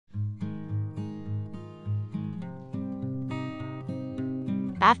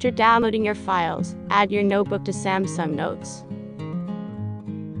After downloading your files, add your notebook to Samsung Notes.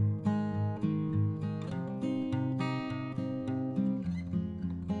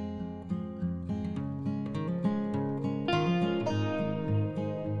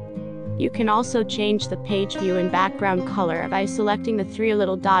 You can also change the page view and background color by selecting the three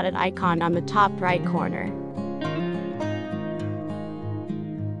little dotted icon on the top right corner.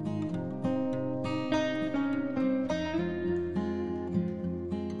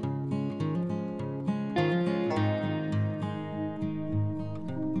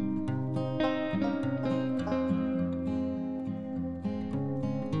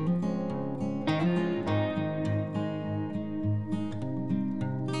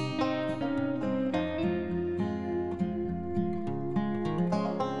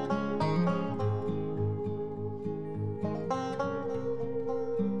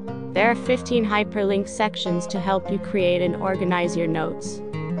 There are 15 hyperlinked sections to help you create and organize your notes.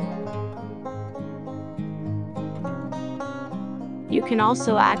 You can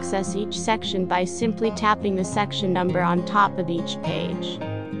also access each section by simply tapping the section number on top of each page.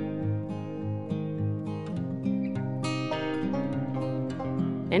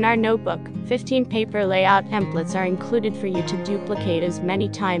 In our notebook, 15 paper layout templates are included for you to duplicate as many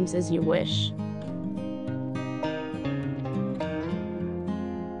times as you wish.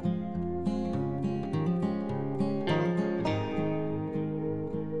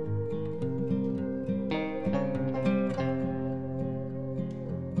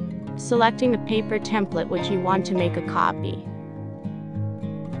 Selecting the paper template which you want to make a copy.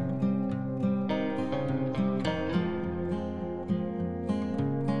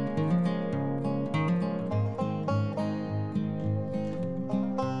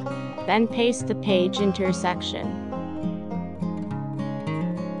 Then paste the page into your section.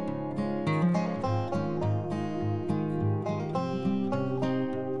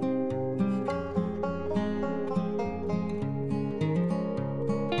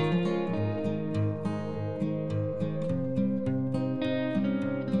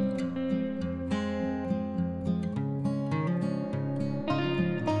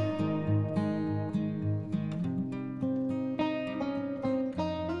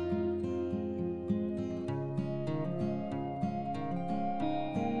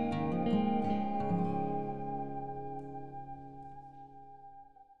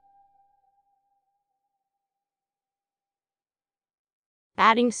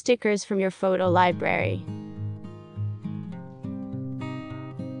 Adding stickers from your photo library.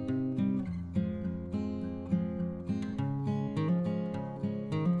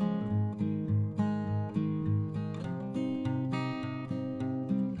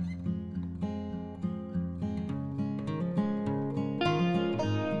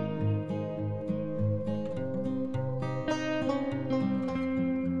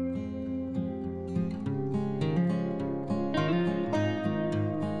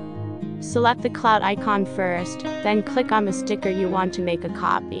 Select the cloud icon first, then click on the sticker you want to make a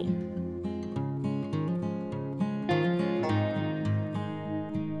copy.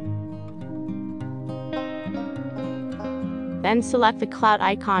 Then select the cloud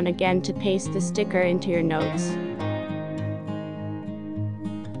icon again to paste the sticker into your notes.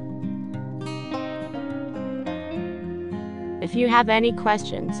 If you have any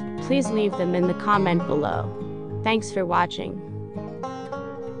questions, please leave them in the comment below. Thanks for watching.